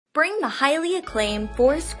Bring the highly acclaimed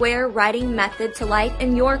four-square writing method to life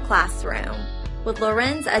in your classroom with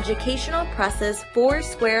Lorenz Educational Press's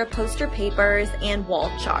four-square poster papers and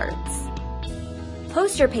wall charts.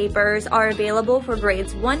 Poster papers are available for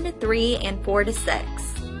grades 1 to 3 and 4 to 6.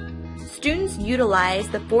 Students utilize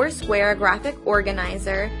the four-square graphic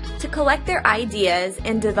organizer to collect their ideas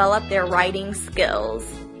and develop their writing skills.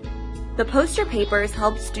 The poster papers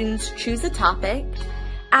help students choose a topic,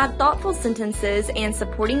 add thoughtful sentences and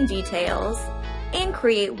supporting details, and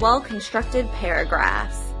create well-constructed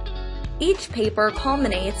paragraphs. Each paper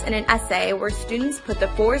culminates in an essay where students put the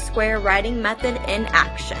four-square writing method in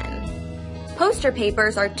action. Poster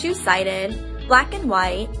papers are two-sided, black and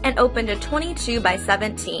white, and open to 22 by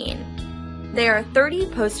 17. There are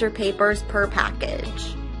 30 poster papers per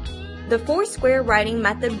package. The four-square writing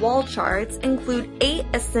method wall charts include 8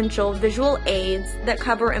 essential visual aids that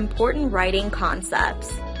cover important writing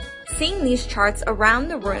concepts. Seeing these charts around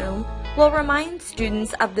the room will remind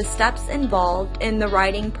students of the steps involved in the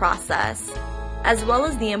writing process, as well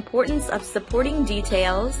as the importance of supporting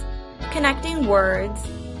details, connecting words,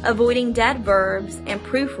 avoiding dead verbs, and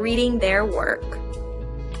proofreading their work.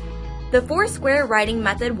 The four-square writing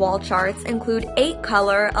method wall charts include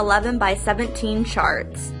 8-color 11 by 17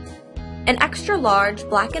 charts. An extra-large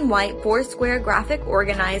black and white four-square graphic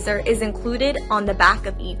organizer is included on the back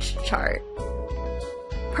of each chart.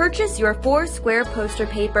 Purchase your four-square poster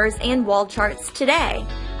papers and wall charts today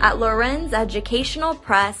at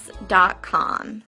LorenzEducationalPress.com.